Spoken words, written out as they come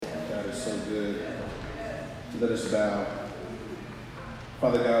good. Let us bow.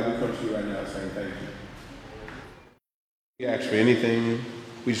 Father God, we come to you right now saying thank you. We ask for anything,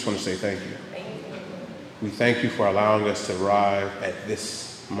 we just want to say thank you. We thank you for allowing us to arrive at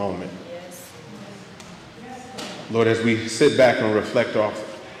this moment. Lord, as we sit back and reflect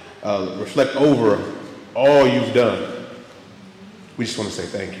over all you've done, we just want to say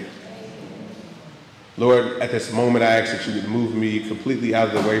thank you. Lord, at this moment, I ask that you would move me completely out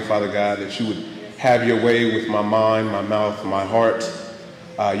of the way, Father God, that you would have your way with my mind, my mouth, my heart.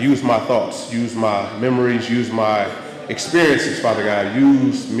 Use my thoughts, use my memories, use my experiences, Father God.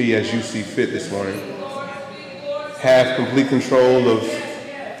 Use me as you see fit this morning. Have complete control of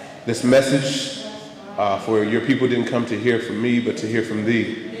this message, for your people didn't come to hear from me, but to hear from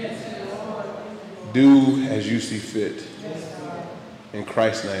thee. Do as you see fit. In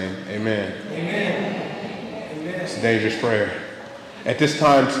Christ's name, amen. Amen. It's a dangerous prayer. At this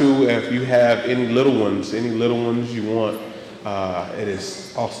time, too, if you have any little ones you want, it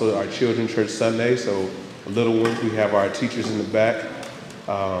is also our Children's Church Sunday, so little ones, we have our teachers in the back,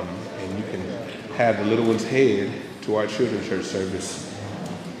 and you can have the little ones head to our Children's Church service.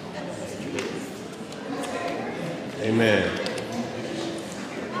 Amen.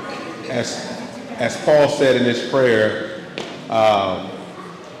 As Paul said in his prayer,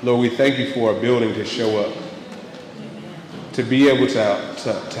 Lord, we thank you for a building to show up, to be able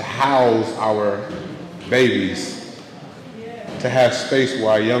to house our babies, to have space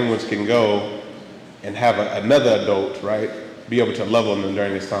where our young ones can go and have another adult, right, be able to love on them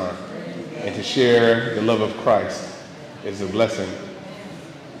during this time and to share the love of Christ is a blessing.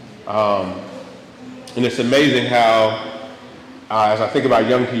 And it's amazing how, as I think about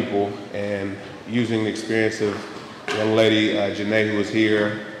young people and using the experience of young lady, Janae, who was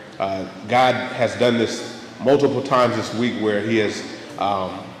here, God has done this multiple times this week where he has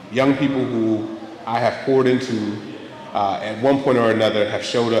young people who I have poured into at one point or another have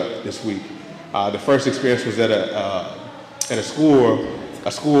showed up this week. The first experience was at a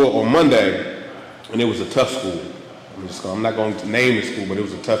school on Monday, and it was a tough school. I'm not going to name the school, but it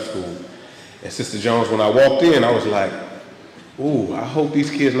was a tough school. And Sister Jones, when I walked in, I was like, ooh, I hope these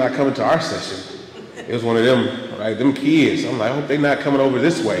kids not coming to our session. It was one of them, right? Them kids. I'm like, I hope they're not coming over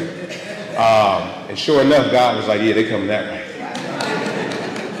this way. And sure enough, God was like, yeah, they coming that way.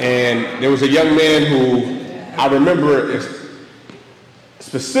 And there was a young man who I remember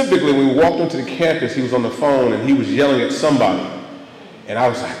specifically when we walked onto the campus, he was on the phone and he was yelling at somebody. And I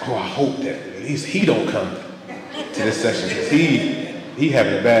was like, oh, I hope that at least he don't come to this session because he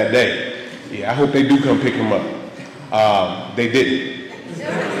having a bad day. Yeah, I hope they do come pick him up. They didn't.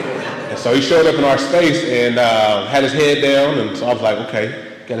 And so he showed up in our space and had his head down, and so I was like,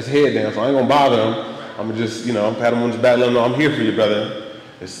 okay, got his head down, so I ain't gonna bother him. I'm gonna just, pat him on his back, let him know I'm here for you, brother.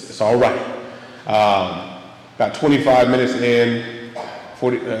 It's all right. About 25 minutes in,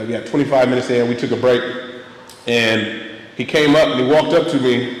 25 minutes in, we took a break, and he came up and he walked up to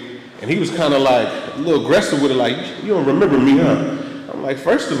me, and he was kind of like a little aggressive with it, like, you don't remember me, huh? I'm like,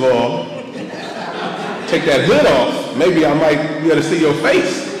 first of all, take that hood off. Maybe I might be able to see your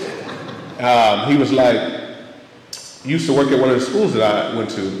face. He was like, used to work at one of the schools that I went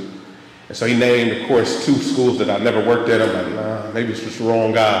to. And so he named, of course, 2 schools that I never worked at. I'm like, nah, maybe it's just the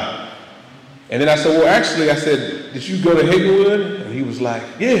wrong guy. And then I said, well, actually, I said, did you go to Hazelwood? And he was like,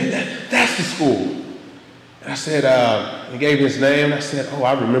 yeah, that's the school. And I said, he gave me his name. And I said, oh,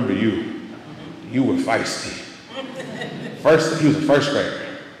 I remember you. You were feisty. He was a first grader.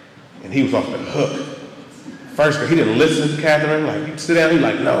 And he was off the hook. First grade, he didn't listen, Catherine. Like, he'd sit down, he'd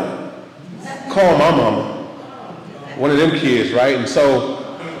like, no. Call my mama. One of them kids, right? And so,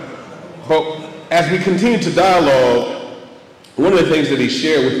 but as we continued to dialogue, one of the things that he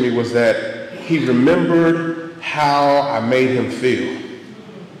shared with me was that he remembered how I made him feel.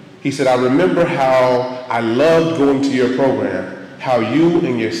 He said, I remember how I loved going to your program, how you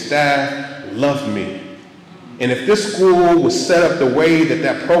and your staff loved me. And if this school was set up the way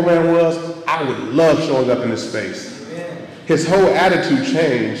that program was, I would love showing up in this space. His whole attitude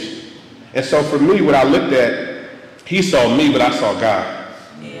changed. And so for me, what I looked at, he saw me, but I saw God.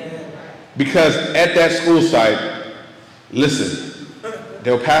 Because at that school site, listen,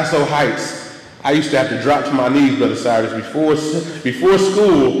 Del Paso Heights, I used to have to drop to my knees, Brother Cyrus, before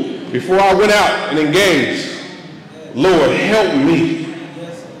school, before I went out and engaged. Lord, help me.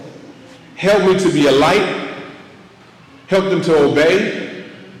 Help me to be a light. Help them to obey.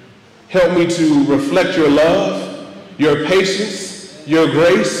 Help me to reflect your love, your patience, your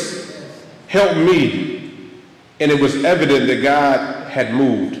grace. Help me. And it was evident that God had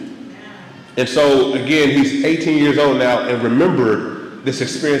moved. And so, again, he's 18 years old now and remembered this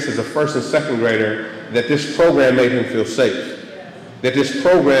experience as a first and second grader, that this program made him feel safe, that this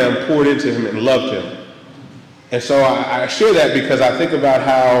program poured into him and loved him. And so I share that because I think about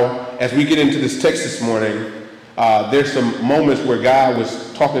how, as we get into this text this morning, there's some moments where God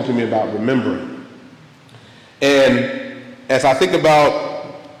was talking to me about remembering. And as I think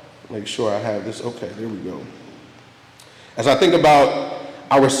about, make sure I have this, okay, there we go. As I think about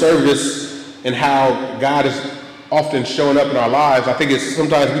our service and how God is often showing up in our lives, I think it's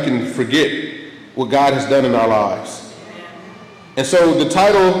sometimes we can forget what God has done in our lives. And so the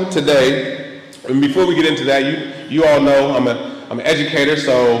title today, and before we get into that, you all know I'm an educator,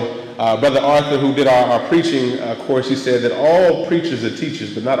 so Brother Arthur, who did our preaching course, he said that all preachers are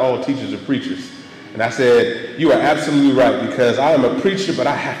teachers, but not all teachers are preachers. And I said, you are absolutely right, because I am a preacher, but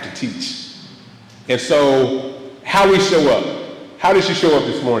I have to teach. And so how we show up. How did you show up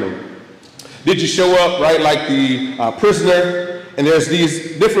this morning? Did you show up, right, like the prisoner? And there's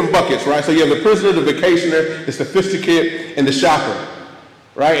these different buckets, right? So you have the prisoner, the vacationer, the sophisticate, and the shopper,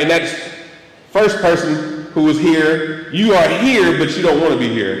 right? And that's first person who is here. You are here, but you don't want to be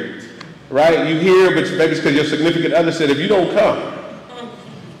here, right? You here, but maybe it's because your significant other said, if you don't come,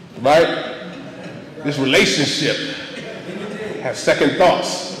 right? This relationship has second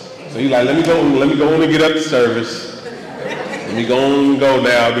thoughts. So you're like, let me go on and get up the service. Let me go on and go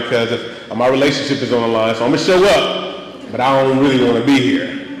now because if my relationship is on the line. So I'm going to show up, but I don't really want to be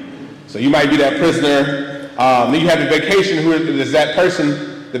here. So you might be that prisoner. Then you have the vacationer, who is that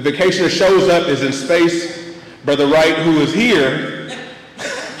person. The vacationer shows up, is in space. Brother Wright, who is here.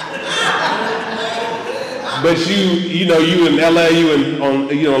 But you in LA,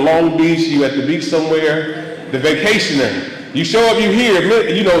 on Long Beach, you at the beach somewhere. The vacationer, you show up, you here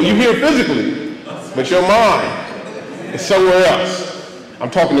physically, but your mind is somewhere else. I'm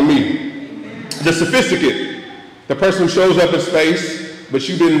talking to me. The sophisticate, the person who shows up in space, but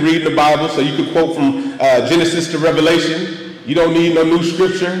you've been reading the Bible, so you can quote from Genesis to Revelation. You don't need no new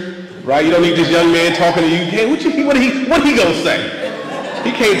scripture, right? You don't need this young man talking to you. Hey, what he gonna say?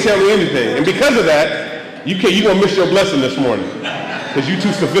 He can't tell me anything, and because of that, you're going to miss your blessing this morning because you're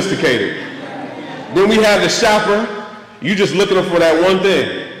too sophisticated. Then we have the shopper. You just looking for that one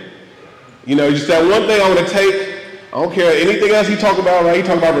thing. Just that one thing I want to take. I don't care anything else he talk about, right? He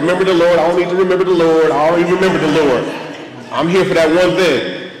talk about remember the Lord. I don't need to remember the Lord. I already remember the Lord. I'm here for that one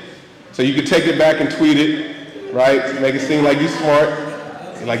thing. So you can take it back and tweet it, right? Make it seem like you're smart.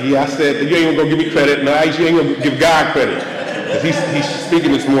 You're like, yeah, I said, you ain't going to give me credit. No, you ain't going to give God credit because he's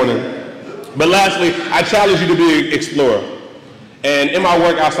speaking this morning. But lastly, I challenge you to be an explorer. And in my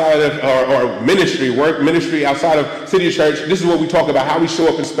work outside of, or ministry outside of City Church, this is what we talk about, how we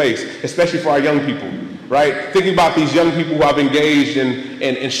show up in space, especially for our young people, right? Thinking about these young people who I've engaged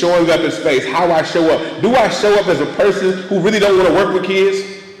in showing up in space, how I show up. Do I show up as a person who really don't want to work with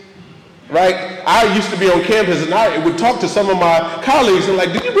kids, right? I used to be on campus and I would talk to some of my colleagues and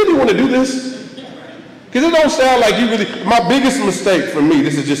like, do you really want to do this? Because it don't sound like you really, my biggest mistake for me,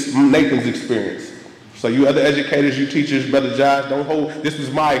 this is just Nathan's experience. So you other educators, you teachers, Brother Josh, don't hold, this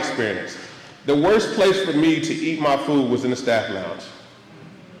was my experience. The worst place for me to eat my food was in the staff lounge.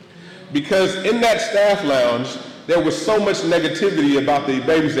 Because in that staff lounge, there was so much negativity about the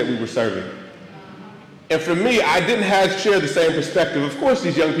babies that we were serving. And for me, I didn't share the same perspective. Of course,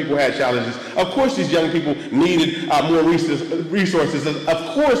 these young people had challenges. Of course, these young people needed more resources.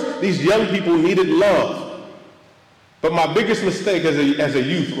 Of course, these young people needed love. But my biggest mistake as a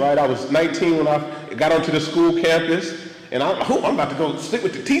youth, right? I was 19 when I got onto the school campus, and I'm about to go sit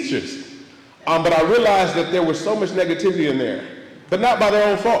with the teachers. But I realized that there was so much negativity in there, but not by their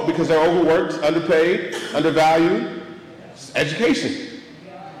own fault, because they're overworked, underpaid, undervalued, education.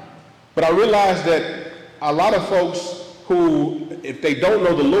 But I realized that a lot of folks who, if they don't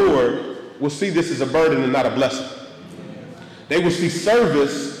know the Lord, will see this as a burden and not a blessing. They will see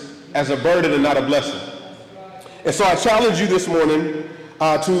service as a burden and not a blessing. And so I challenge you this morning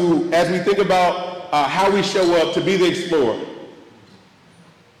as we think about how we show up, to be the explorer.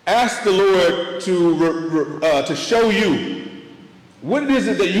 Ask the Lord to show you what it is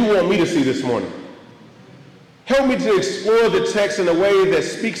that you want me to see this morning. Help me to explore the text in a way that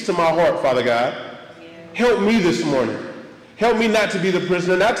speaks to my heart, Father God. Help me this morning. Help me not to be the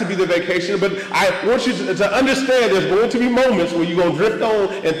prisoner, not to be the vacationer, but I want you to understand there's going to be moments where you're going to drift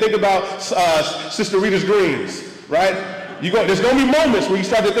on and think about Sister Rita's dreams, right? There's going to be moments where you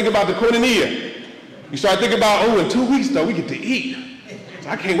start to think about the koinonia. You start thinking about, in 2 weeks, though, we get to eat. So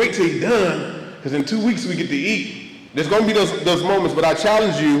I can't wait till he's done, because in 2 weeks we get to eat. There's going to be those moments, but I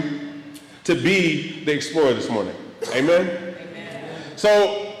challenge you to be the explorer this morning. Amen? Amen.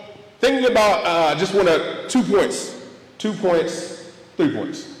 So, thinking about, just want to, 2 points, 3 3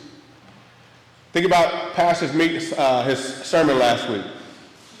 points. Think about Pastor's his sermon last week.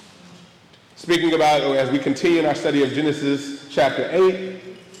 Speaking about, as we continue in our study of Genesis chapter 8,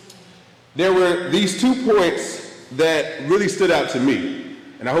 there were these 2 points that really stood out to me,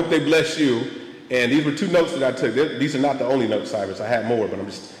 and I hope they bless you. And these were 2 notes that I took. These are not the only notes, Cyrus. I had more, but I'm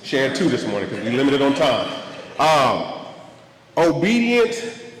just sharing 2 this morning because we're limited on time. Obedient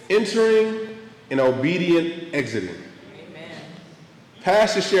entering and obedient exiting. Amen.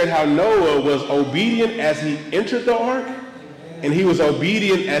 Pastor shared how Noah was obedient as he entered the ark, and he was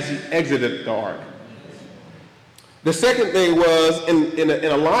obedient as he exited the ark. The second thing was, in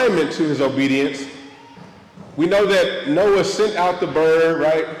alignment to his obedience, we know that Noah sent out the bird,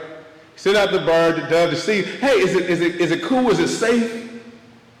 right? Sent out the bird, the dove, to see, hey, is it cool? Is it safe?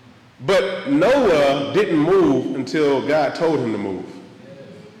 But Noah didn't move until God told him to move.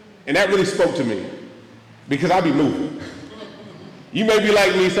 And that really spoke to me, because I be moving. You may be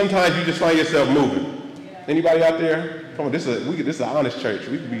like me, sometimes you just find yourself moving. Anybody out there? Come on, this is an honest church.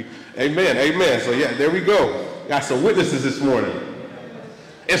 We could be, amen. So yeah, there we go. Got some witnesses this morning.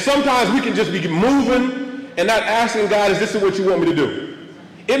 And sometimes we can just be moving and not asking God, is this what you want me to do?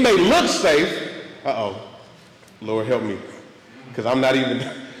 It may look safe. Lord help me, because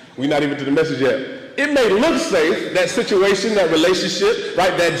we're not even to the message yet. It may look safe, that situation, that relationship,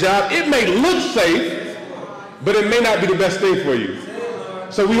 right, that job. It may look safe, but it may not be the best thing for you.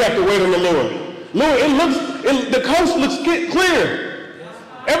 So we have to wait on the Lord. Lord, the coast looks clear.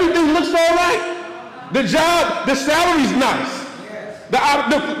 Everything looks all right. The job, the salary's nice.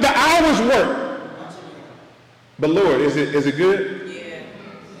 The hours work. But Lord, is it good?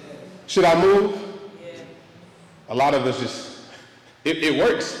 Should I move? A lot of us just, it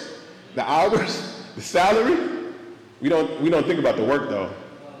works. The hours, the salary, we don't think about the work though.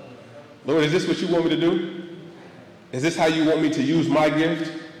 Lord, is this what you want me to do? Is this how you want me to use my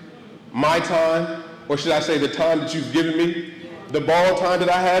gift, my time? Or should I say the time that you've given me? The borrowed time that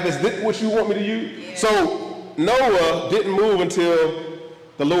I have, is this what you want me to use? Yeah. So Noah didn't move until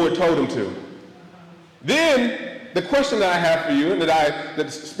the Lord told him to. Then the question that I have for you and that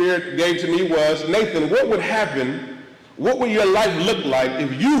the Spirit gave to me was, Nathan, what would happen? What would your life look like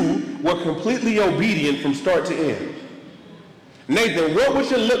if you were completely obedient from start to end? Nathan, what would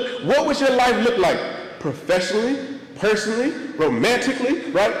your life look like? Professionally, personally,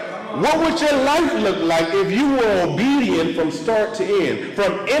 romantically, right? What would your life look like if you were obedient from start to end?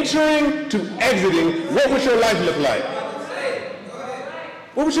 From entering to exiting, what would your life look like?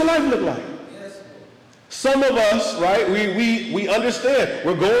 What would your life look like? Some of us, right, we understand.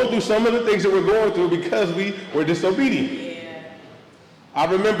 We're going through some of the things that we're going through because we were disobedient. Yeah. I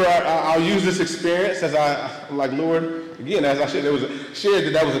remember I'll use this experience as I'm like, Lord, again, as I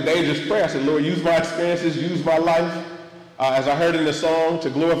shared that was a dangerous prayer. I said, Lord, use my experiences, use my life, as I heard in the song, to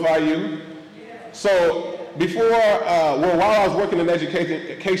glorify you. Yeah. So while I was working in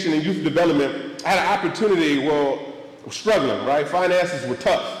education and youth development, I had an opportunity, struggling, right? Finances were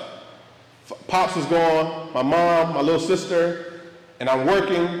tough. Pops was gone, my mom, my little sister, and I'm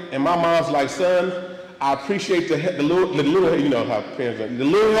working, and my mom's like, son, I appreciate the little, you know how parents are, the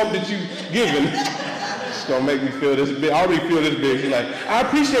little help that you've given. It's gonna make me feel this big. I already feel this big. She's like, I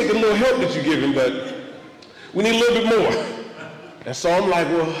appreciate the little help that you've given, but we need a little bit more. And so I'm like,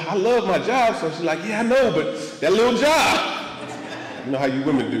 well, I love my job. So she's like, yeah, I know, but that little job. You know how you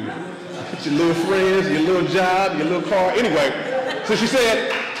women do. Your little friends, your little job, your little car. Anyway, so she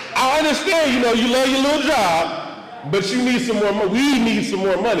said, I understand, you love your little job, but you need some more money. We need some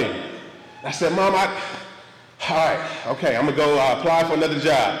more money. I said, Mom, all right, okay, I'm going to go apply for another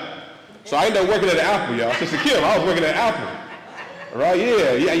job. So I ended up working at Apple, y'all. Sister Kim, I was working at Apple. Right,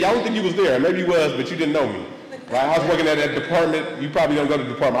 yeah, y'all don't think you was there. Maybe you was, but you didn't know me. Right, I was working at that department. You probably don't go to the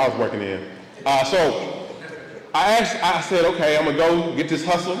department I was working in. So I said, okay, I'm going to go get this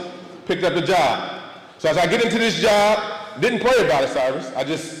hustle, picked up the job. So as I get into this job, didn't pray about it,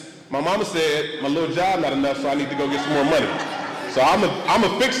 Cyrus. My mama said, my little job not enough, so I need to go get some more money. So I'm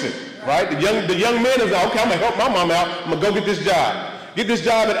gonna fix it, right? The young man is like, okay, I'm gonna help my mom out. I'm gonna go get this job. Get this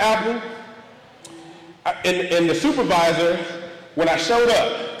job at Apple. And the supervisor, when I showed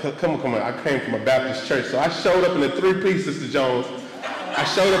up, come on, I came from a Baptist church, so I showed up in a 3-piece, Sister Jones. I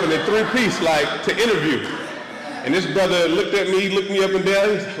showed up in a 3-piece, like, to interview. And this brother looked me up and down.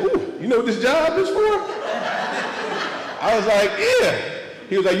 He's like, ooh, you know what this job is for? I was like, yeah.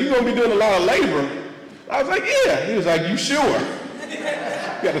 He was like, you gonna be doing a lot of labor. I was like, yeah. He was like, you sure? You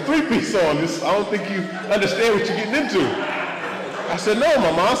got a 3-piece on this. I don't think you understand what you're getting into. I said, no,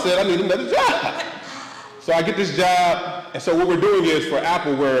 my mom said I need another job. So I get this job, and so what we're doing is for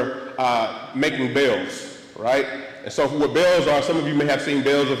Apple, we're making bells, right? And so what bales are, some of you may have seen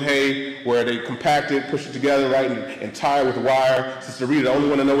bales of hay where they compact it, push it together, right, and tie it with wire. Sister Rita, the only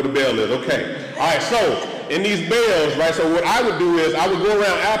one to know what a bale is. Okay. All right, so in these bales, right, so what I would do is I would go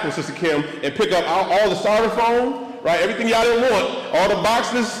around Apple, Sister Kim, and pick up all the styrofoam, right, everything y'all didn't want, all the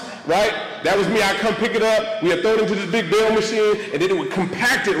boxes, right? That was me. I'd come pick it up. We had throw it into this big bale machine, and then it would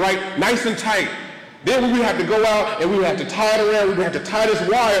compact it, right, nice and tight. Then we would have to go out and we would have to tie it around. We would have to tie this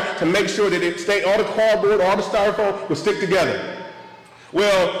wire to make sure that it stayed, all the cardboard, all the styrofoam would stick together.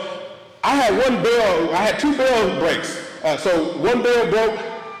 Well, I had two bale breaks. So one bale broke,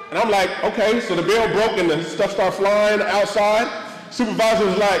 and I'm like, okay, so the bale broke and the stuff started flying outside. Supervisor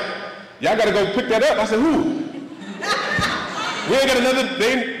was like, y'all gotta go pick that up. I said, who? We ain't got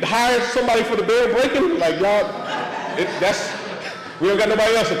they hired somebody for the bale breaking? Like, y'all, we don't got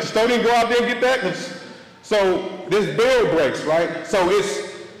nobody else. A custodian go out there and get that? So this bale breaks, right? So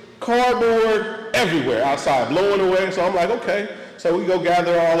it's cardboard everywhere outside, blowing away. So I'm like, okay. So we go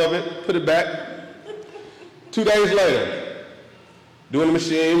gather all of it, put it back. 2 days later, doing the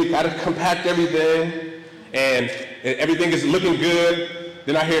machine, we got to compact everything, and everything is looking good.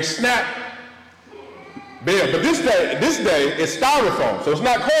 Then I hear snap, bale. But this day, it's styrofoam, so it's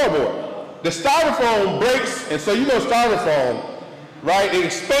not cardboard. The styrofoam breaks, and so you know styrofoam, right? It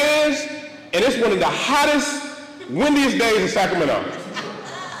expands, and it's one of the hottest, windiest days in Sacramento.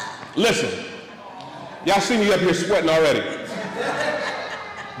 Listen, y'all see me up here sweating already.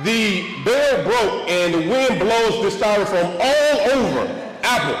 The bale broke, and the wind blows this styrofoam all over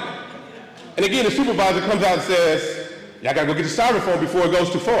Apple. And again, the supervisor comes out and says, y'all gotta go get the styrofoam before it goes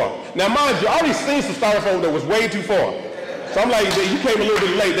too far. Now mind you, I already seen some styrofoam that was way too far. So I'm like, you came a little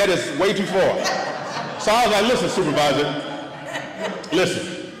bit late, that is way too far. So I was like, listen, supervisor,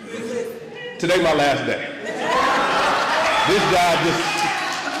 listen, today my last day. This job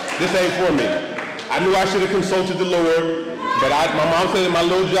this ain't for me. I knew I should have consulted the Lord, but my mom said that my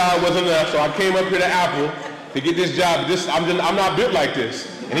little job wasn't enough, so I came up here to Apple to get this job. I'm not built like this.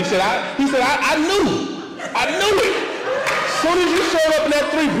 And he said, I knew it. As soon as you showed up in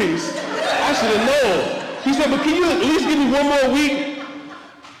that three-piece, I should have known. He said, but can you at least give me one more week?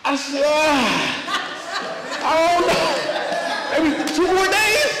 I said, I don't know. Maybe 2 more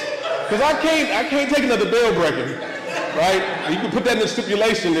days? Because I can't take another bale breaking, right? You can put that in the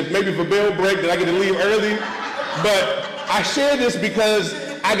stipulation that maybe if a bale break, that I get to leave early. But I share this because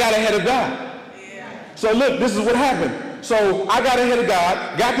I got ahead of God. So look, this is what happened. So I got ahead of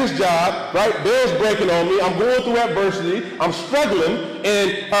God, got this job, right? Bale's breaking on me. I'm going through adversity. I'm struggling.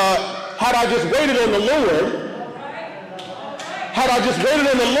 And had I just waited on the Lord,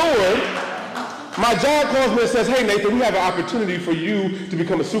 my job calls me and says, hey, Nathan, we have an opportunity for you to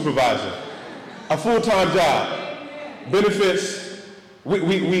become a supervisor, a full-time job, benefits.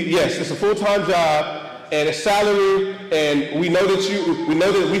 Yes, it's a full-time job. And a salary, and we know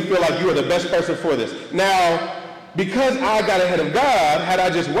that we feel like you are the best person for this. Now, because I got ahead of God, had I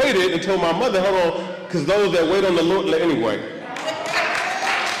just waited and told my mother, hold on, because those that wait on the Lord, anyway.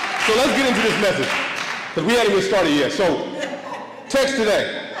 So let's get into this message, because we hadn't even started yet. So, text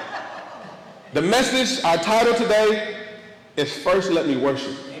today. The message, our title today is First Let Me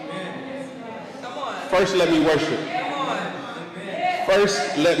Worship. Amen. Come on. First Let Me Worship. Come on.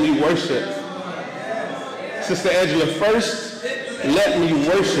 First Let Me Worship. Sister Angela, first, let me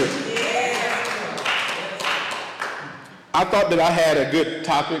worship. I thought that I had a good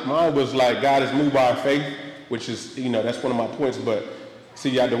topic. Mine was like, God is moved by our faith, which is, that's one of my points, but see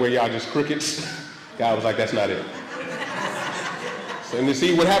y'all the way y'all just crickets. God was like, that's not it. So, and to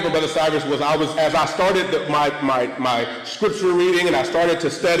see what happened, Brother Cyrus, was as I started my scripture reading and I started to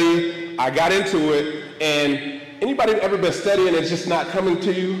study, I got into it, and anybody ever been studying and it's just not coming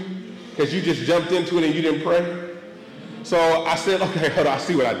to you? Because you just jumped into it and you didn't pray? So I said, okay, hold on, I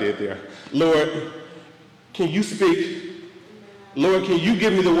see what I did there. Lord, can you speak? Lord, can you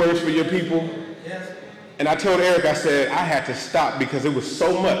give me the words for your people? Yes. And I told Eric, I said, I had to stop because it was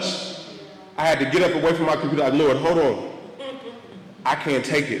so much. I had to get up away from my computer, like, Lord, hold on. I can't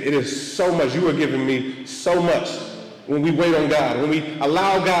take it. It is so much. You are giving me so much when we wait on God, when we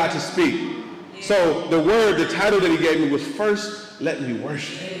allow God to speak. So the title that he gave me was First Let Me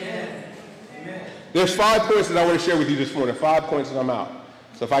Worship. There's 5 points that I want to share with you this morning, 5 points and I'm out.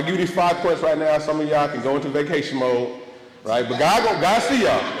 So if I give you these 5 points right now, some of y'all can go into vacation mode, right? But God see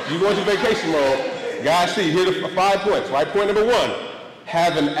y'all. You go into vacation mode, God see. Here are the 5 points, right? Point number 1,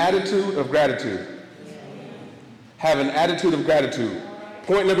 have an attitude of gratitude. Have an attitude of gratitude.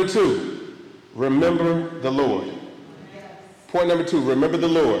 Point number 2, remember the Lord. Point number 2, remember the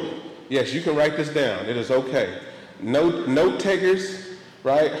Lord. Yes, you can write this down. It is okay. Note takers,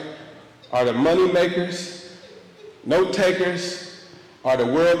 right? Are the money makers Note takers are the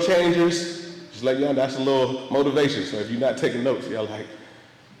world changers. Just let you know, that's a little motivation. So if you're not taking notes, you're like,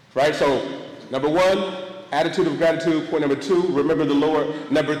 right? So number one, attitude of gratitude. Point number two, remember the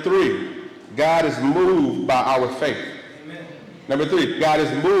Lord. Number three, God is moved by our faith. Amen. Number three, God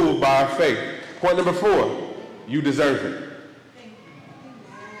is moved by our faith. Point number four, you deserve it.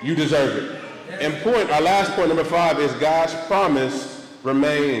 You deserve it. And our last point, number five, is God's promise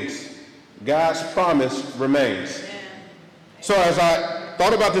remains. God's promise remains. So as I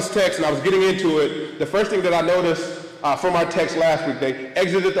thought about this text and I was getting into it, the first thing that I noticed from our text last week, they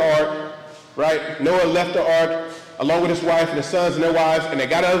exited the ark, right? Noah left the ark along with his wife and his sons and their wives, and they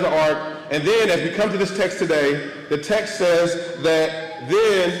got out of the ark. And then as we come to this text today, the text says that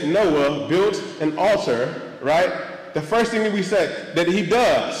then Noah built an altar, right? The first thing that we said that he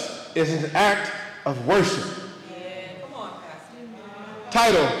does is an act of worship. Yeah, come on, Pastor.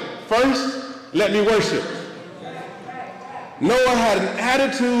 Title, First, Let Me Worship. Noah had an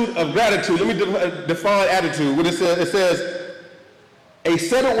attitude of gratitude. Let me define attitude. What it says, a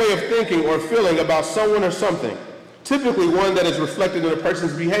settled way of thinking or feeling about someone or something, typically one that is reflected in a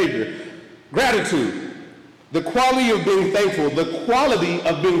person's behavior. Gratitude, the quality of being thankful, the quality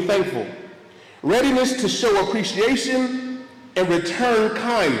of being thankful. Readiness to show appreciation and return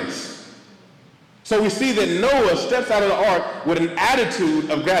kindness. So we see that Noah steps out of the ark with an attitude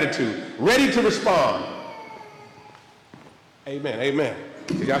of gratitude, ready to respond. Amen, amen.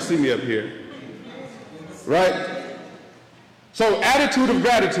 Y'all see me up here, right? So attitude of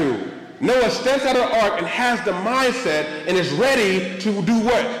gratitude. Noah steps out of the ark and has the mindset and is ready to do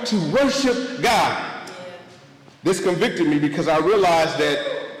what? To worship God. This convicted me because I realized that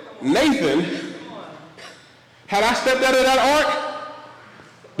Nathan, had I stepped out of that ark,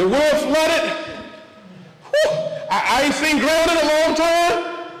 the world flooded. I ain't seen ground in a long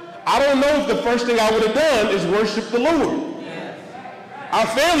time. I don't know if the first thing I would have done is worship the Lord. Our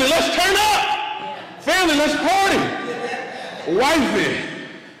family, let's turn up. Family, let's party. Wifey,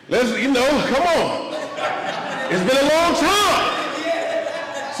 let's, come on. It's been a long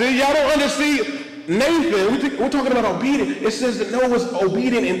time. See, y'all don't understand. Nathan, we're talking about obedience. It says that Noah was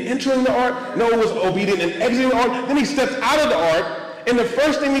obedient in entering the ark. Noah was obedient in exiting the ark. Then he steps out of the ark, and the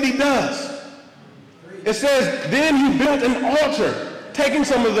first thing that he does, it says, then he built an altar. Taking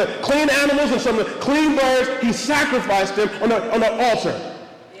some of the clean animals and some of the clean birds, he sacrificed them on the altar.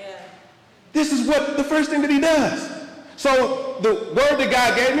 Yeah. This is what the first thing that he does. So the word that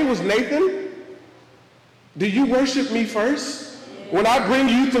God gave me was, Nathan, do you worship me first? Yeah. When I bring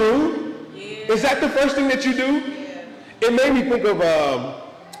you through? Yeah. Is that the first thing that you do? Yeah. It made me think of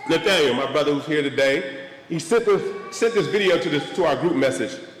Nathaniel, my brother who's here today. He sent this video to our group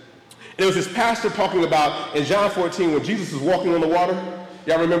message. There was this pastor talking about in John 14 when Jesus was walking on the water.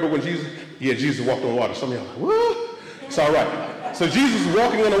 Y'all remember when Jesus walked on water. Some of y'all are like, what? It's all right. So Jesus was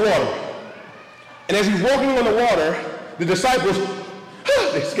walking on the water. And as he's walking on the water, the disciples,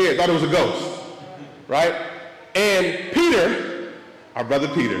 they scared, thought it was a ghost, right? And Peter, our brother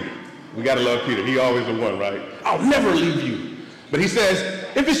Peter, we got to love Peter. He always the one, right? I'll never leave you. But he says,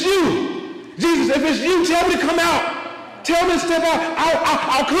 if it's you, Jesus, if it's you, tell me to come out. Tell me to step out.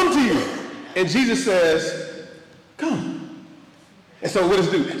 I'll come to you. And Jesus says, come. And so what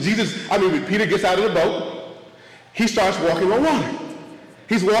does he do? Peter gets out of the boat. He starts walking on water.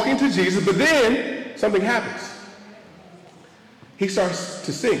 He's walking to Jesus, but then something happens. He starts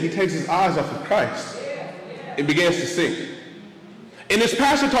to sink. He takes his eyes off of Christ and begins to sink. And this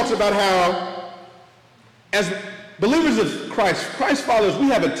pastor talks about how, as believers of Christ followers, we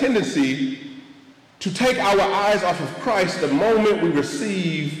have a tendency to take our eyes off of Christ the moment we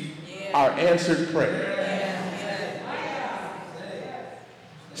receive our answered prayer.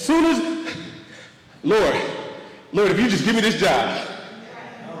 Soon as, Lord, if you just give me this job.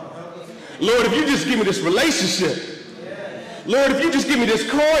 Lord, if you just give me this relationship. Lord, if you just give me this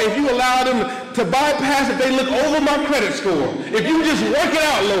car, if you allow them to bypass, if they look over my credit score. If you just work it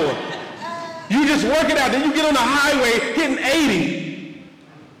out, Lord. You just work it out. Then you get on the highway hitting 80.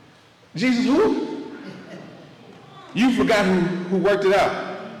 Jesus, who? You forgot who worked it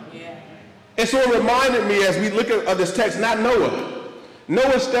out. Yeah. And so it reminded me as we look at this text, not Noah.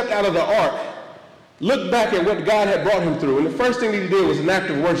 Noah stepped out of the ark, looked back at what God had brought him through, and the first thing that he did was an act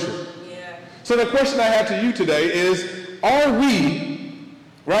of worship. Yeah. So the question I have to you today is, are we,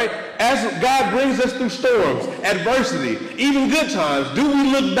 right, as God brings us through storms, adversity, even good times, do we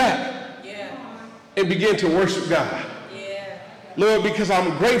look back and begin to worship God? Yeah. Lord, because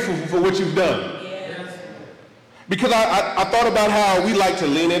I'm grateful for what you've done. Because I thought about how we like to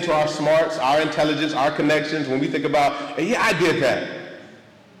lean into our smarts, our intelligence, our connections when we think about, hey, yeah, I did that.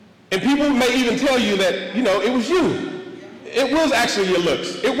 And people may even tell you that, it was you. It was actually your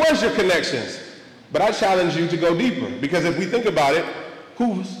looks. It was your connections. But I challenge you to go deeper, because if we think about it,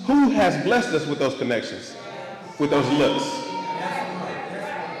 who has blessed us with those connections, with those looks?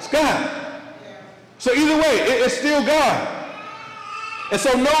 It's God. So either way, it's still God. And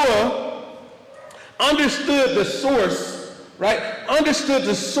so Noah understood the source, right? Understood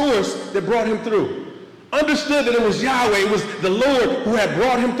the source that brought him through. Understood that it was Yahweh, it was the Lord who had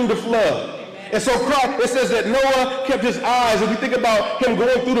brought him through the flood. And so it says that Noah kept his eyes. If we think about him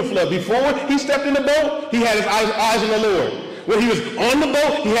going through the flood, before he stepped in the boat, he had his eyes on the Lord. When he was on the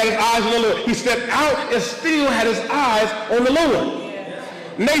boat, he had his eyes on the Lord. He stepped out and still had his eyes on the Lord.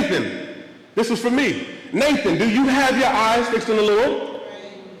 Nathan, this was for me. Nathan, do you have your eyes fixed on the Lord?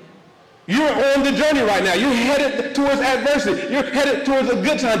 You're on the journey right now. You're headed towards adversity. You're headed towards a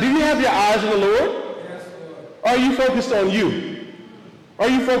good time. Do you have your eyes on the Lord? Are you focused on you? Are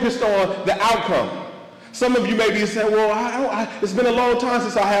you focused on the outcome? Some of you may be saying, well, it's been a long time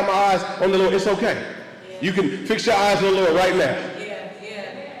since I had my eyes on the Lord. It's okay. You can fix your eyes on the Lord right now.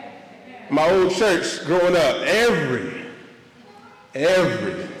 My old church growing up, every,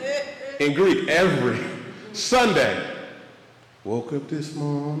 in Greek, every Sunday, woke up this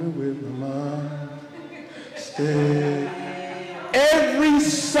morning with my mind stayed. Every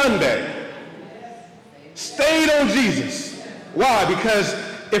Sunday, stayed on Jesus. Why? Because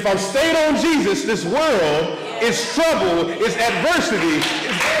if I'm stayed on Jesus, this world is trouble, is adversity,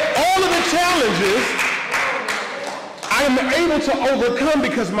 all of the challenges I am able to overcome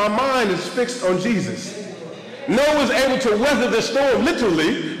because my mind is fixed on Jesus. Noah was able to weather the storm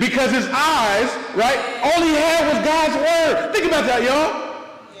literally because his eyes, right, all he had was God's word. Think about that, y'all.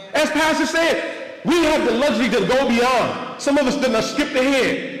 As Pastor said, we have the luxury to go beyond. Some of us did not skip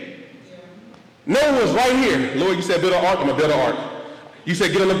ahead. Noah was right here. Lord, you said build an ark, I'm going to build an ark. You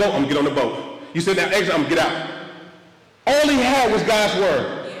said get on the boat, I'm going to get on the boat. You said now exit, I'm going to get out. All he had was God's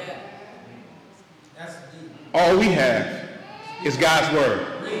word. All we have is God's word.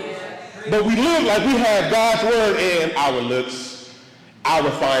 But we live like we have God's word in our looks, our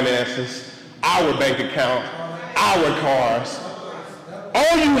finances, our bank account, our cars.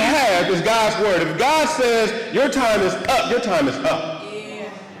 All you have is God's word. If God says your time is up, your time is up.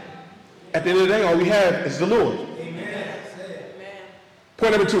 At the end of the day, all we have is the Lord. Amen.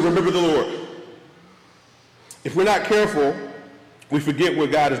 Point number 2, remember the Lord. If we're not careful, we forget where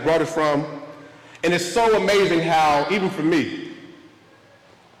God has brought us from. And it's so amazing how, even for me,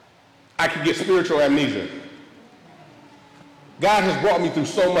 I could get spiritual amnesia. God has brought me through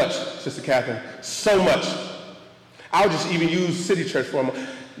so much, Sister Catherine, so much. I'll just even use City Church for a moment.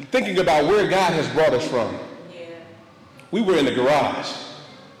 Thinking about where God has brought us from. Yeah. We were in the garage.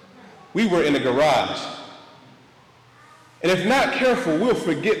 We were in the garage. And if not careful, we'll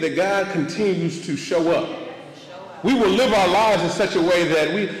forget that God continues to show up. We will live our lives in such a way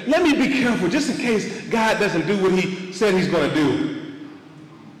that let me be careful just in case God doesn't do what he said he's going to do.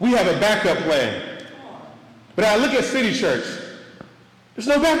 We have a backup plan. But I look at City Church, there's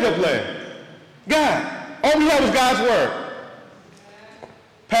no backup plan. God, all we have is God's word.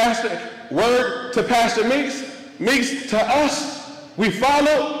 Word to Pastor Meeks, Meeks to us. We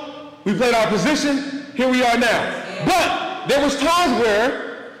followed. We played our position. Here we are now. But there was times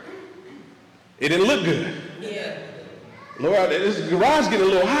where it didn't look good. Lord, this garage getting a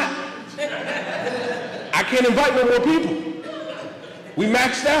little hot. I can't invite no more people. We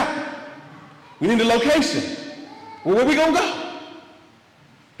maxed out. We need a location. Well, where we gonna go?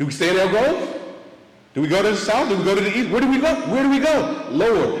 Do we stay in El Grove? Do we go to the south? Do we go to the east? Where do we go? Where do we go?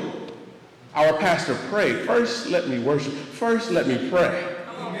 Lord, our pastor prayed. First, let me worship. First, let me pray.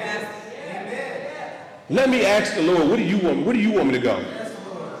 Let me ask the Lord, where do you want me to go?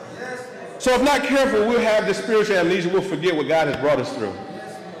 So if not careful, we'll have this spiritual amnesia. We'll forget what God has brought us through.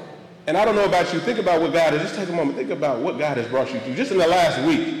 And I don't know about you. Think about what God has. Just take a moment. Think about what God has brought you through. Just in the last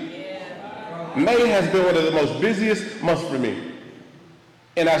week, May has been one of the most busiest months for me.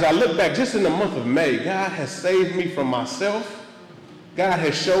 And as I look back, just in the month of May, God has saved me from myself. God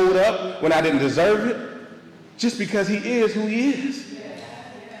has showed up when I didn't deserve it, just because he is who he is.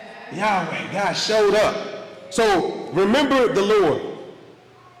 Yahweh, God showed up. So remember the Lord.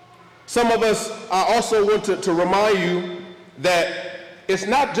 Some of us, I also want to remind you that it's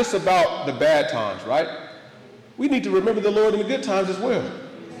not just about the bad times, right? We need to remember the Lord in the good times as well.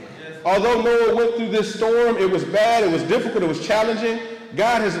 Although Noah went through this storm, it was bad, it was difficult, it was challenging,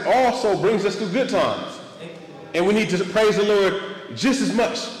 God has also brings us through good times. And we need to praise the Lord just as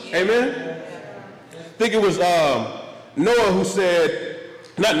much. Amen? I think it was Noah who said,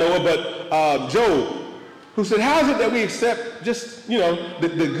 not Noah, but Job who said, how is it that we accept just,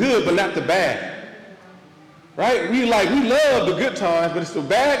 the good but not the bad? Right? We love the good times, but it's the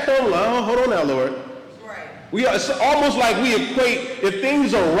bad come along. Hold on now, Lord. Right. It's almost like we equate, if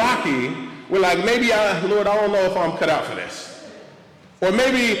things are rocky, we're like, maybe Lord, I don't know if I'm cut out for this. Or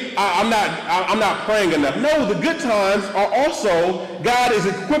maybe I'm not praying enough. No, the good times are also, God is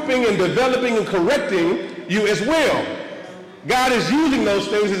equipping and developing and correcting you as well. God is using those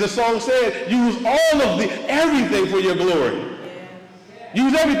things, as the song said, use everything for your glory.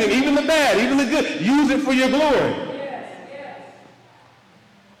 Use everything, even the bad, even the good. Use it for your glory.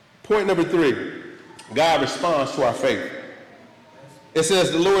 Point number 3, God responds to our faith. It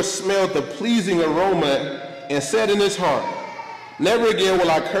says, the Lord smelled the pleasing aroma and said in his heart, never again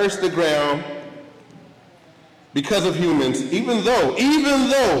will I curse the ground because of humans, even though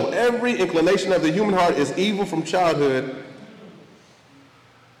every inclination of the human heart is evil from childhood,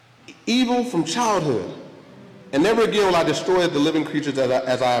 and never again will I destroy the living creatures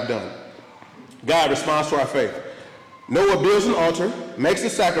as I have done. God responds to our faith. Noah builds an altar, makes a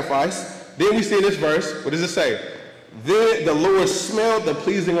sacrifice. Then we see in this verse, what does it say? Then the Lord smelled the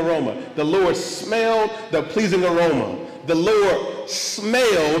pleasing aroma. The Lord smelled the pleasing aroma. The Lord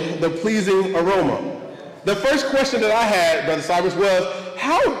smelled the pleasing aroma. The first question that I had, Brother Cyrus, was,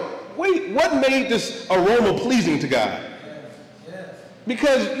 what made this aroma pleasing to God?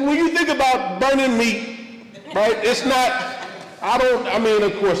 Because when you think about burning meat, right, it's not, of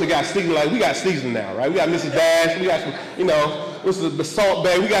course we got seasoning now, right? We got Mrs. Bash, we got some, this is the Salt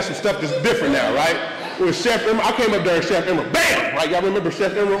Bay, we got some stuff that's different now, right? With Chef Emerald, I came up there and Chef Emerald, bam, right? Y'all remember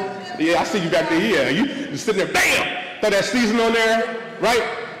Chef Emerald? Yeah, I see you back there, yeah. You just sitting there, bam, throw that seasoning on there, right?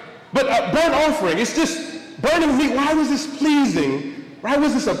 But burnt offering, it's just burning meat. Why was this pleasing? Why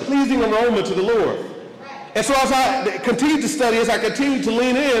was this a pleasing aroma to the Lord? And so as I continued to study, as I continued to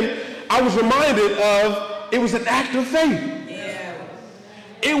lean in, I was reminded of, it was an act of faith. Yeah.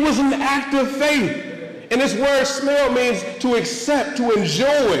 It was an act of faith. And this word smell means to accept, to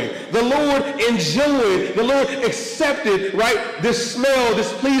enjoy. The Lord enjoyed, the Lord accepted, right, this smell,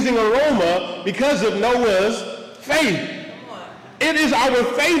 this pleasing aroma because of Noah's faith. It is our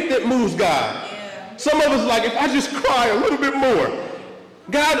faith that moves God. Yeah. Some of us like, if I just cry a little bit more,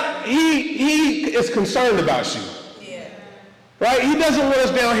 God, he is concerned about you. Yeah. Right? He doesn't want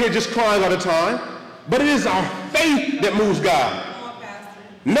us down here just crying all the time, but it is our faith that moves God.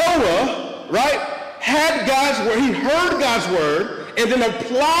 Noah, right, had God's word, he heard God's word, and then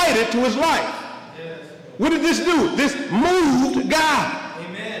applied it to his life. Yes. What did this do? This moved God.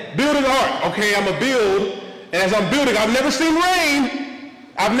 Amen. Build an ark. Okay, I'm going to build, and as I'm building, I've never seen rain.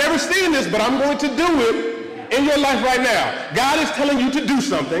 I've never seen this, but I'm going to do it in your life right now. God is telling you to do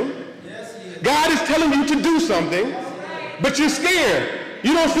something. Yes, God is telling you to do something, but you're scared.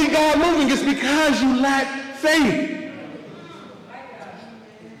 You don't see God moving. It's because you lack faith.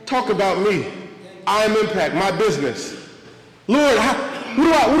 Talk about me. I am Impact, my business. Lord, what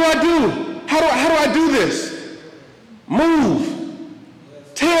do I do? How do I do this? Move.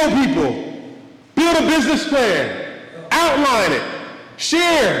 Tell people. Build a business plan. Outline it.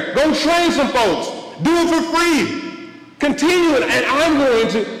 Share. Go train some folks. Do it for free. Continue it, and I'm going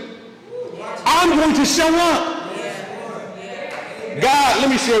to show up. God, let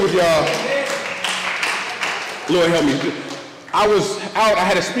me share with y'all. Lord help me. I was out, I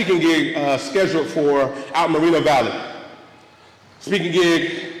had a speaking gig scheduled for out in Moreno Valley. Speaking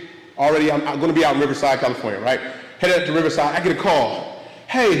gig, already, I'm going to be out in Riverside, California, right? Headed up to Riverside, I get a call.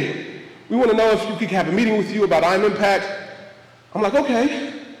 Hey, we want to know if you could have a meeting with you about I'm Impact. I'm like,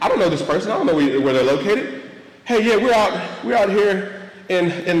 okay. I don't know this person. I don't know where they're located. Hey, yeah, we're out here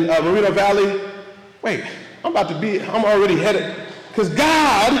in Moreno Valley. Wait, I'm already headed. Because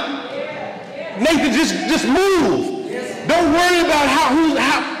God, Nathan, just move. Don't worry about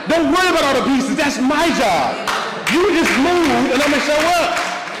don't worry about all the pieces. That's my job. You just move and I'm going to show up.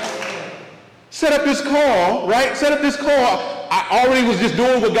 Set up this call, right? Set up this call. I already was just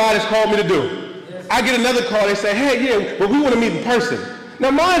doing what God has called me to do. I get another call. They say, hey, yeah, well, we want to meet in person. Now,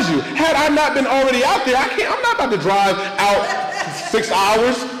 mind you, had I not been already out there, I'm not about to drive out 6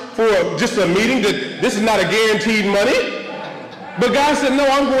 hours for just a meeting. This is not a guaranteed money. But God said, no,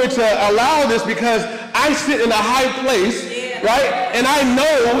 I'm going to allow this because I sit in a high place, right? And I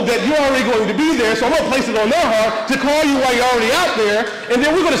know that you're already going to be there, so I'm going to place it on their heart to call you while you're already out there, and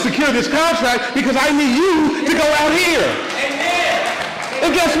then we're going to secure this contract because I need you to go out here. Amen.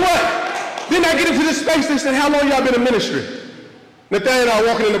 And guess what? Then I get into this space, they said, how long y'all been in ministry? Nathaniel and I are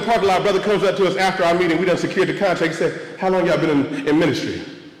walking in the parking lot. Brother comes up to us after our meeting. We done secured the contract. He said, how long y'all been in ministry?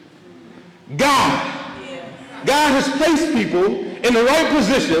 God has placed people in the right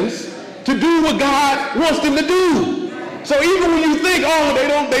positions to do what God wants them to do. So even when you think, oh,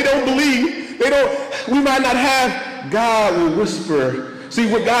 they don't believe, we might not have, God will whisper.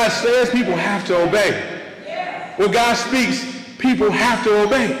 See, what God says, people have to obey. When God speaks, people have to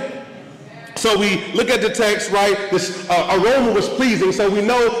obey. So we look at the text, right? This aroma was pleasing. So we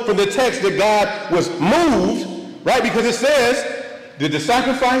know from the text that God was moved, right? Because it says, did the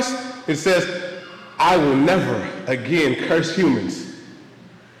sacrifice? It says, I will never again curse humans.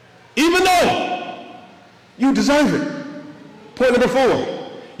 Even though you deserve it. Point number 4.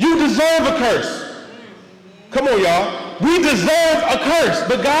 You deserve a curse. Come on, y'all. We deserve a curse.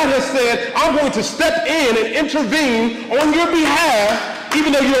 But God has said, I'm going to step in and intervene on your behalf,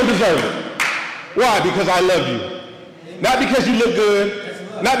 even though you don't deserve it. Why? Because I love you. Not because you look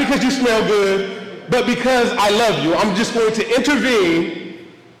good, not because you smell good, but because I love you. I'm just going to intervene.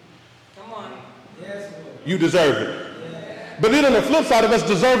 Come on. You deserve it. But then on the flip side of us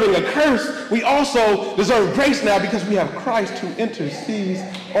deserving a curse, we also deserve grace now because we have Christ who intercedes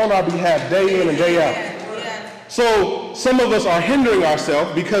on our behalf day in and day out. So some of us are hindering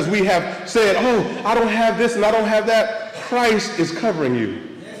ourselves because we have said, oh, I don't have this and I don't have that. Christ is covering you.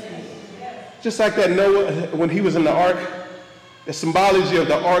 Just like that Noah, when he was in the ark, the symbology of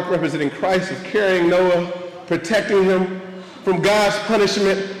the ark representing Christ is carrying Noah, protecting him from God's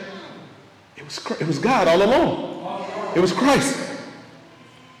punishment. It was God all along. It was Christ.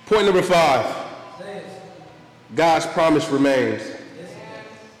 Point number 5. God's promise remains.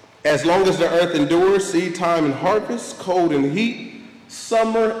 As long as the earth endures, seed time and harvest, cold and heat,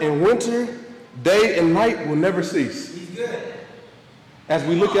 summer and winter, day and night will never cease. He's good. As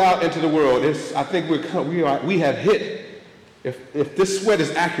we look out into the world, I think we have hit, if this sweat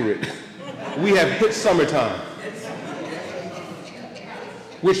is accurate, we have hit summertime.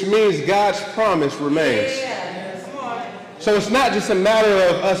 Which means God's promise remains. So it's not just a matter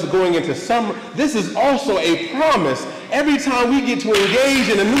of us going into summer. This is also a promise. Every time we get to engage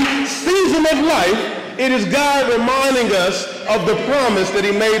in a new season of life, it is God reminding us of the promise that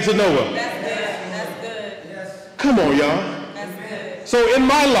he made to Noah. That's good. Come on, y'all. So in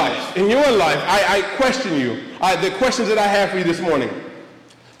my life, in your life, I question you. The questions that I have for you this morning.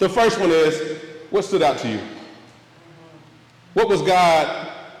 The first one is, what stood out to you? What was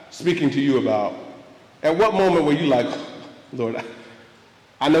God speaking to you about? At what moment were you like, Lord,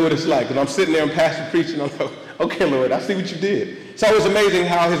 I know what it's like. Because I'm sitting there and pastor preaching. I'm like, okay, Lord, I see what you did. It's always amazing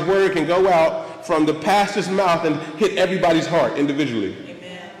how his word can go out from the pastor's mouth and hit everybody's heart individually.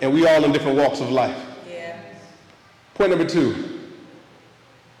 Amen. And we all in different walks of life. Yeah. Point number 2.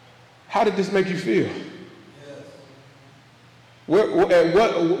 How did this make you feel? What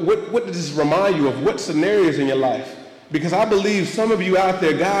did this remind you of? What scenarios in your life? Because I believe some of you out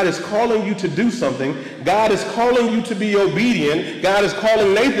there, God is calling you to do something. God is calling you to be obedient. God is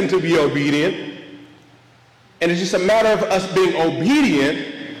calling Nathan to be obedient. And it's just a matter of us being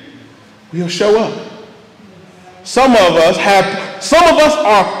obedient. We'll show up. Some of us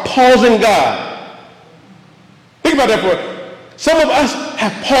are pausing God. Think about that for a minute. Some of us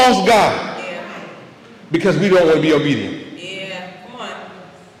have paused God because we don't want to be obedient. Yeah, come on.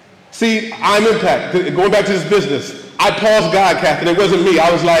 See, I'm Impact. Going back to this business, I paused God, Catherine. It wasn't me. I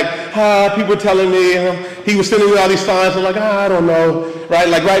was like, people telling me. He was sending me all these signs. I'm like, I don't know. Right?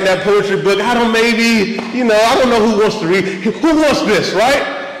 Like writing that poetry book. I don't know who wants to read. Who wants this, right?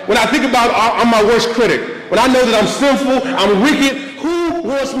 When I think about I'm my worst critic. When I know that I'm sinful, I'm wicked, who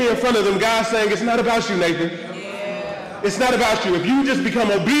wants me in front of them? God saying, it's not about you, Nathan. It's not about you. If you just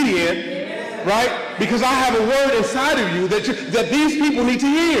become obedient, right? Because I have a word inside of you that these people need to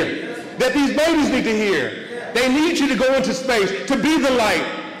hear, that these babies need to hear. They need you to go into space, to be the light,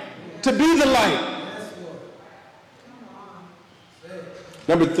 to be the light.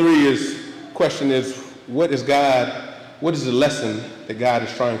 Number 3 question is, what is the lesson that God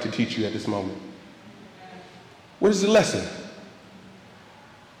is trying to teach you at this moment? What is the lesson?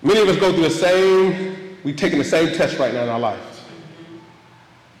 Many of us go through we're taking the same test right now in our lives.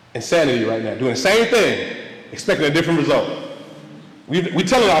 Insanity right now, doing the same thing, expecting a different result. We're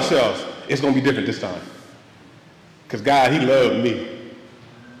telling ourselves, it's going to be different this time. Because God, he loved me.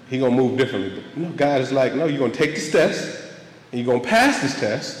 He going to move differently. But no, God is like, no, you're going to take this test, and you're going to pass this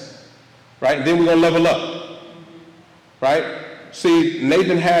test, right? And then we're going to level up, right? See,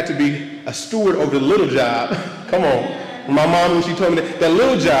 Nathan had to be a steward over the little job. Come on. My mom, when she told me that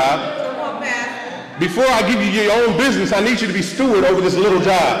little job, before I give you your own business, I need you to be steward over this little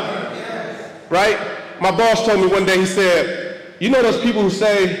job. Right? My boss told me one day, he said, you know those people who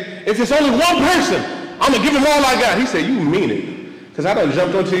say, if it's only one person, I'm going to give them all I got. He said, you mean it. Because I done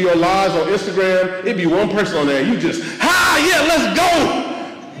jumped onto your lives on Instagram. It'd be one person on there. You just, yeah, let's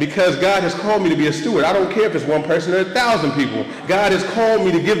go. Because God has called me to be a steward. I don't care if it's one person or 1,000 people. God has called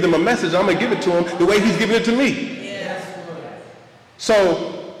me to give them a message. I'm going to give it to them the way he's giving it to me. Yes.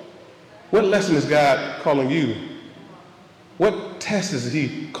 So, what lesson is God calling you? What test is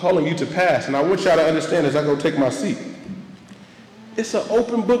he calling you to pass? And I want y'all to understand as I go take my seat. It's an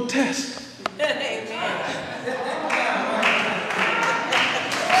open book test. Amen.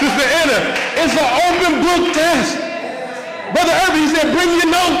 Sister Anna, it's an open book test. Brother Irvin, he said, bring your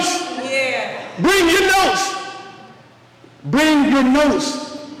notes. Yeah. Bring your notes. Bring your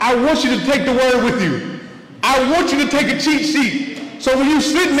notes. I want you to take the word with you. I want you to take a cheat sheet. So when you're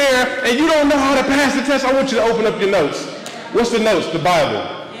sitting there and you don't know how to pass the test, I want you to open up your notes. What's the notes? The Bible.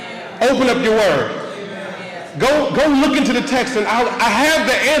 Yeah. Open up your word. Yeah. Go look into the text, and I have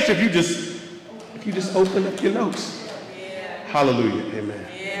the answer if you just open up your notes. Yeah. Hallelujah. Amen.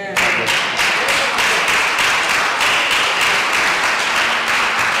 Yeah.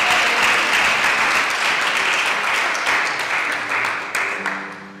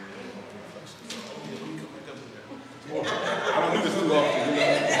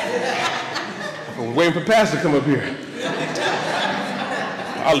 I'm waiting for Pastor to come up here.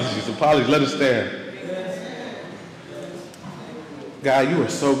 Apologies. Let us stand. God, you are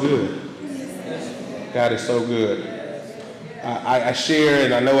so good. God is so good. I share,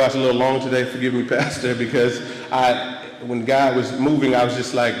 and I know I was a little long today, forgive me, Pastor, because when God was moving, I was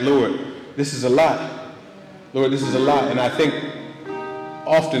just like, Lord, this is a lot. Lord, this is a lot. And I think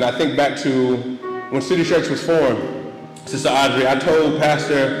back to when City Church was formed. Sister Audrey, I told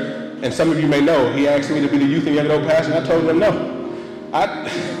Pastor, and some of you may know, he asked me to be the youth and young adult pastor. I told him no.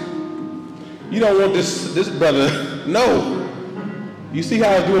 You don't want this brother. No. You see how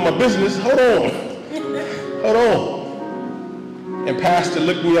I was doing my business? Hold on. And Pastor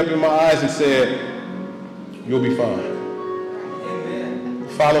looked me up in my eyes and said, you'll be fine. Amen.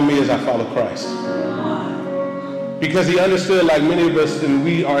 Follow me as I follow Christ. Because he understood, like many of us, and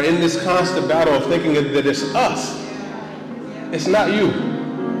we are in this constant battle of thinking that it's us. It's not you.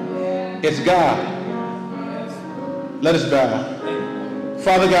 It's God. Let us bow.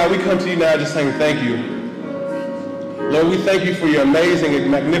 Father God, we come to you now just saying thank you. Lord, we thank you for your amazing and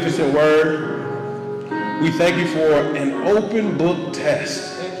magnificent word. We thank you for an open book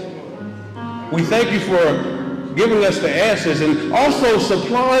test. We thank you for giving us the answers and also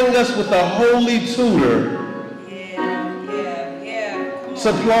supplying us with a holy tutor.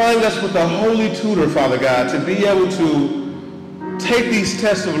 Supplying us with a holy tutor, Father God, to be able to take these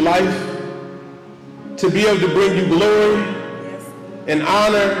tests of life, to be able to bring you glory and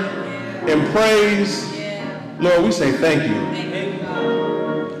honor and praise. Lord, we say thank you.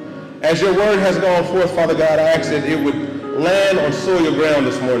 As your word has gone forth, Father God, I ask that it would land on soil ground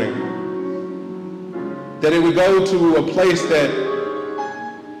this morning. That it would go to a place that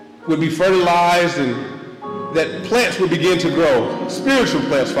would be fertilized and that plants would begin to grow. Spiritual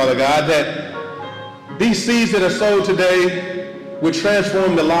plants, Father God, that these seeds that are sown today would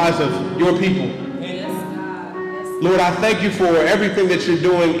transform the lives of your people. Lord, I thank you for everything that you're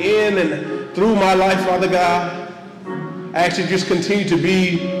doing in and through my life, Father God. I ask you to just continue to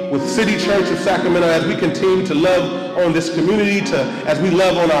be with City Church of Sacramento as we continue to love on this community, as we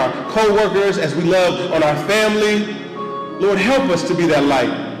love on our co-workers, as we love on our family. Lord, help us to be that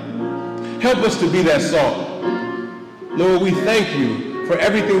light. Help us to be that salt. Lord, we thank you for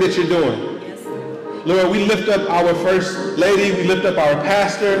everything that you're doing. Lord, we lift up our First Lady, we lift up our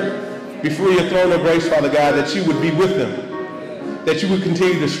pastor before your throne of grace, Father God, that you would be with them, that you would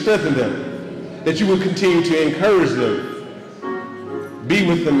continue to strengthen them, that you would continue to encourage them. Be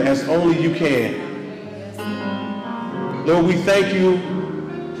with them as only you can. Lord, we thank you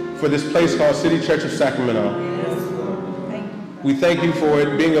for this place called City Church of Sacramento. We thank you for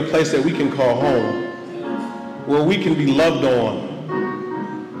it being a place that we can call home, where we can be loved on,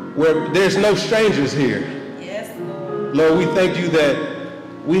 where there's no strangers here. Lord, we thank you that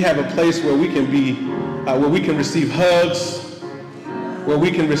we have a place where we can be, where we can receive hugs, where we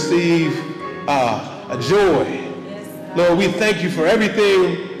can receive a joy. Lord, we thank you for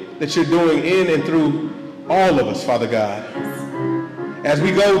everything that you're doing in and through all of us, Father God. As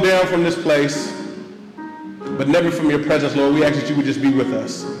we go down from this place, but never from your presence, Lord, we ask that you would just be with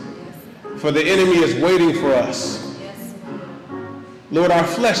us. For the enemy is waiting for us. Lord, our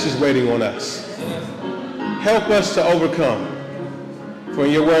flesh is waiting on us. Help us to overcome. For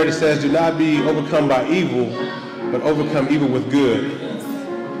in your word it says, do not be overcome by evil, but overcome evil with good.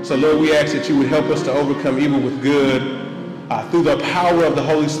 So Lord, we ask that you would help us to overcome evil with good through the power of the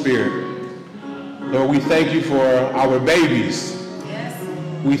Holy Spirit. Lord, we thank you for our babies.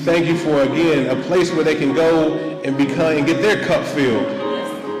 We thank you for, again, a place where they can go and get their cup filled.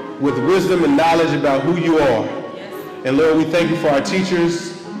 with wisdom and knowledge about who you are. And Lord, we thank you for our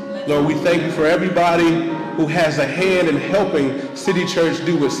teachers. Lord, we thank you for everybody who has a hand in helping City Church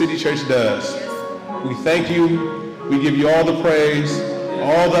do what City Church does. We thank you. We give you all the praise,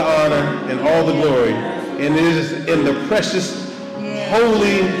 all the honor, and all the glory. And it is in the precious,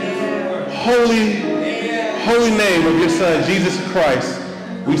 holy name of your Son, Jesus Christ,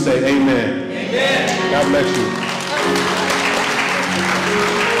 we say amen. Amen. God bless you.